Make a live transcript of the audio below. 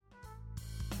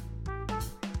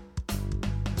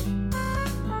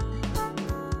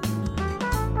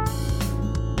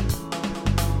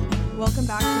Welcome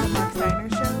back to the Mark Steiner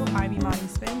Show. I'm Imani,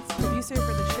 Spence, producer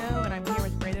for the show, and I'm here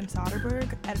with Brandon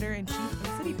Soderberg, editor-in-chief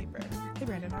of City Paper. Hey,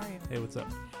 Brandon, how are you? Hey, what's up?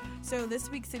 So this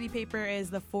week's City Paper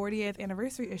is the 40th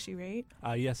anniversary issue, right?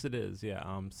 Yes, it is, yeah.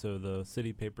 So the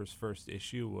City Paper's first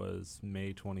issue was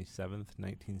May 27th,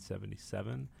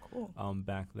 1977. Cool.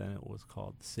 Back then it was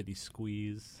called City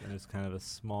Squeeze, and it's kind of a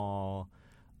small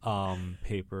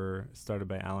paper started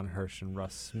by Alan Hirsch and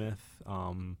Russ Smith.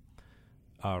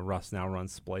 Russ now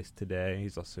runs Splice Today.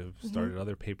 He's also started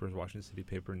other papers, Washington City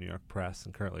Paper, New York Press,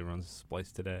 and currently runs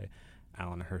Splice Today.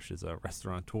 Alan Hirsch is a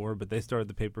restaurateur, but they started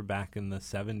the paper back in the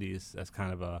 70s as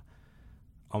kind of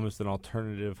almost an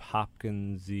alternative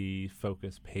Hopkins-y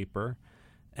focused paper,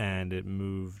 and it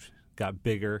got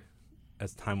bigger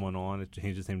as time went on. It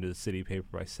changed its name to the City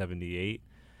Paper by 78.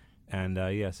 And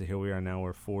so here we are now.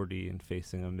 We're 40 and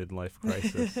facing a midlife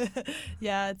crisis.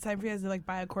 Yeah, it's time for you guys to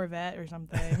buy a Corvette or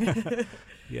something.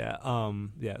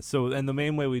 So, and the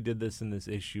main way we did this in this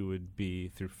issue would be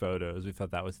through photos. We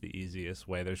thought that was the easiest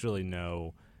way. There's really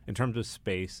no, in terms of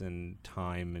space and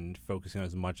time and focusing on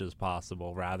as much as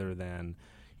possible, rather than,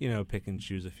 pick and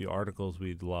choose a few articles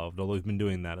we'd loved. Although we've been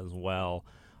doing that as well.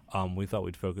 We thought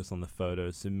we'd focus on the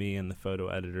photos. So me and the photo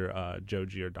editor, Joe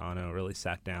Giordano, really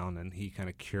sat down and he kind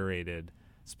of curated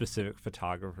specific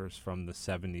photographers from the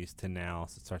 70s to now.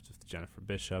 So it starts with Jennifer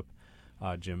Bishop,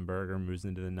 Jim Berger, moves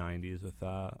into the 90s with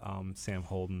Sam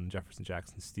Holden, Jefferson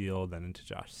Jackson Steele, then into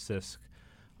Josh Sisk,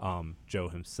 Joe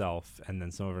himself, and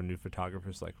then some of our new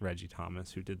photographers like Reggie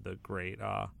Thomas, who did the great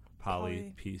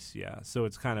Polly piece. Yeah, so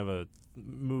it's kind of a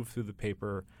move through the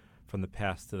paper from the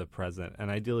past to the present, and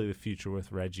ideally the future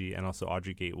with Reggie and also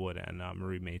Audrey Gatewood and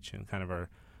Marie Machin, kind of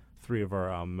three of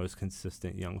our most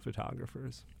consistent young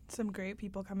photographers. Some great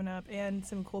people coming up and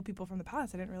some cool people from the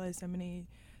past. I didn't realize so many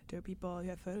dope people you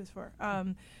had photos for.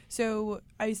 So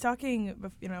I was talking,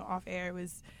 off air, I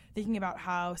was thinking about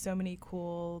how so many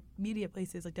cool media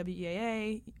places like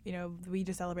WEAA, we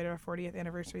just celebrated our 40th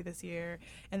anniversary this year,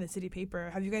 and the City Paper.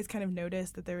 Have you guys kind of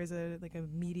noticed that there is a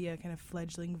media kind of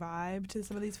fledgling vibe to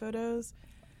some of these photos?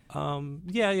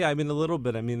 Yeah. I mean, a little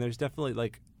bit. I mean, there's definitely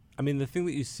the thing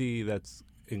that you see that's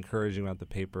encouraging about the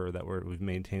paper that we've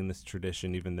maintained this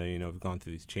tradition, even though we've gone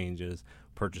through these changes.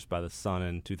 Purchased by the Sun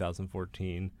in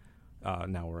 2014.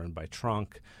 Now we're owned by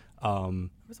Trunk. It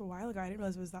was a while ago. I didn't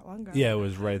realize it was that long ago. Yeah, it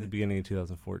was right at the beginning of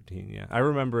 2014. Yeah, I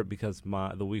remember it because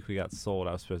the week we got sold,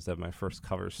 I was supposed to have my first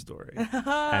cover story,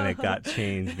 and it got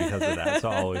changed because of that. So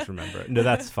I'll always remember it. No,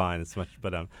 that's fine. It's much,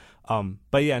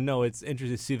 but yeah, no, it's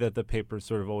interesting to see that the paper's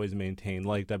sort of always maintained,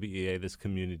 like WEA, this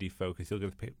community focus. You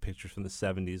look at the pictures from the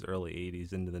 70s, early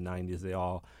 80s, into the 90s. They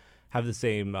all have the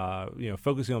same,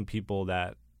 focusing on people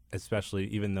that, especially,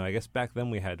 even though I guess back then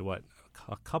we had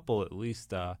a couple at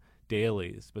least.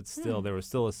 Dailies, but still there was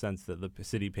still a sense that the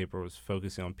City Paper was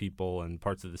focusing on people and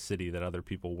parts of the city that other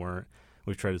people weren't.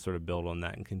 We've tried to sort of build on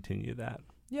that and continue that.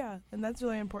 Yeah, and that's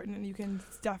really important, and you can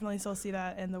definitely still see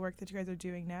that in the work that you guys are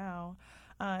doing now.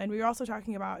 And we were also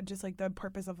talking about just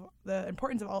the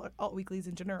importance of alt weeklies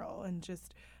in general, and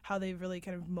just how they've really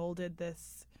kind of molded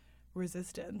this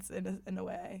resistance in a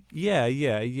way. Yeah.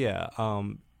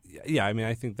 I mean,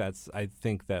 I think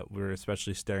that we're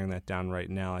especially staring that down right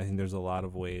now. I think there's a lot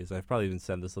of ways. I've probably even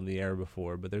said this on the air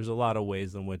before, but there's a lot of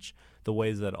ways in which the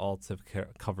ways that alts have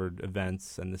covered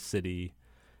events and the city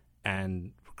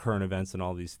and current events and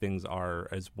all these things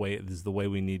is the way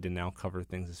we need to now cover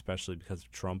things, especially because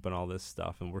of Trump and all this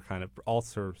stuff. And we're kind of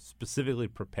also specifically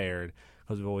prepared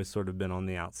because we've always sort of been on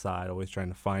the outside, always trying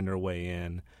to find our way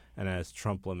in. And as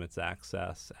Trump limits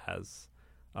access, as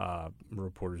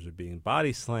reporters are being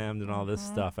body slammed and all this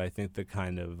stuff, I think the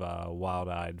kind of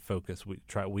wild-eyed focus we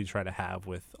try to have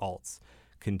with alts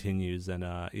continues, and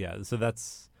so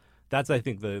that's I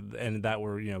think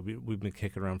we've been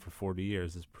kicking around for 40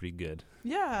 years is pretty good.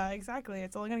 Yeah, exactly.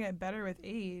 It's only gonna get better with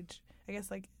age. I guess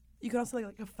you can also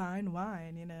like a fine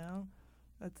wine,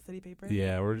 that's City Paper.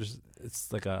 Yeah,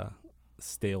 it's like a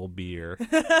stale beer.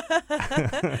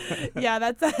 Yeah,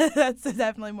 that's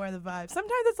definitely more the vibe.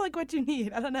 Sometimes it's like what you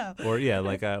need. I don't know. Or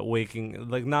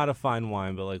not a fine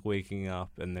wine, but like waking up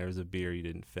and there's a beer you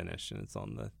didn't finish and it's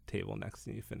on the table next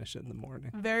and you finish it in the morning.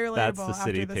 Very relatable. That's the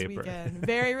City after this Paper. Weekend.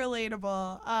 Very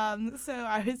relatable. So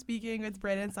I was speaking with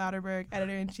Brandon Soderberg,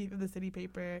 editor-in-chief of the City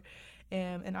Paper.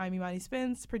 And I'm Imani,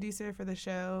 Spence, producer for the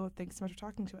show. Thanks so much for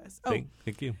talking to us.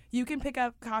 Thank you. You can pick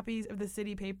up copies of the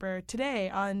City Paper today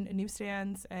on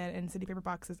newsstands and City Paper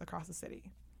boxes across the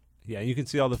city. Yeah, you can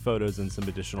see all the photos and some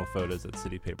additional photos at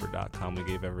citypaper.com. We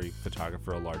gave every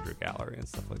photographer a larger gallery and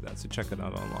stuff like that, so check it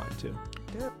out online too.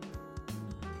 Good.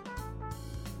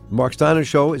 The Mark Steiner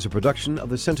Show is a production of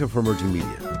the Center for Emerging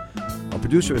Media. Our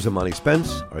producer is Imani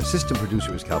Spence. Our assistant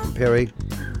producer is Calvin Perry.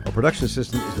 Our production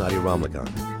assistant is Nadia Ramlagan.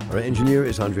 Our engineer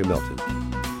is Andre Melton.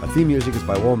 Our theme music is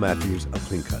by Wal Matthews of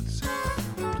Clean Cuts.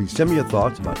 Please send me your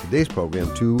thoughts about today's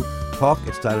program to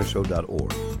talk@steinershow.org.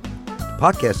 To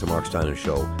podcast The Mark Steiner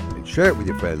Show and share it with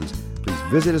your friends, please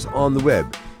visit us on the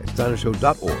web at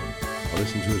steinershow.org or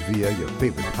listen to us via your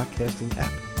favorite podcasting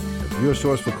app. And for your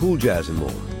source for cool jazz and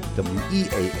more,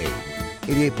 WEAA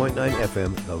 88.9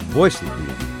 FM, the voice of the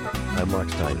community. I'm Mark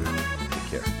Steiner.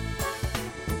 Take care.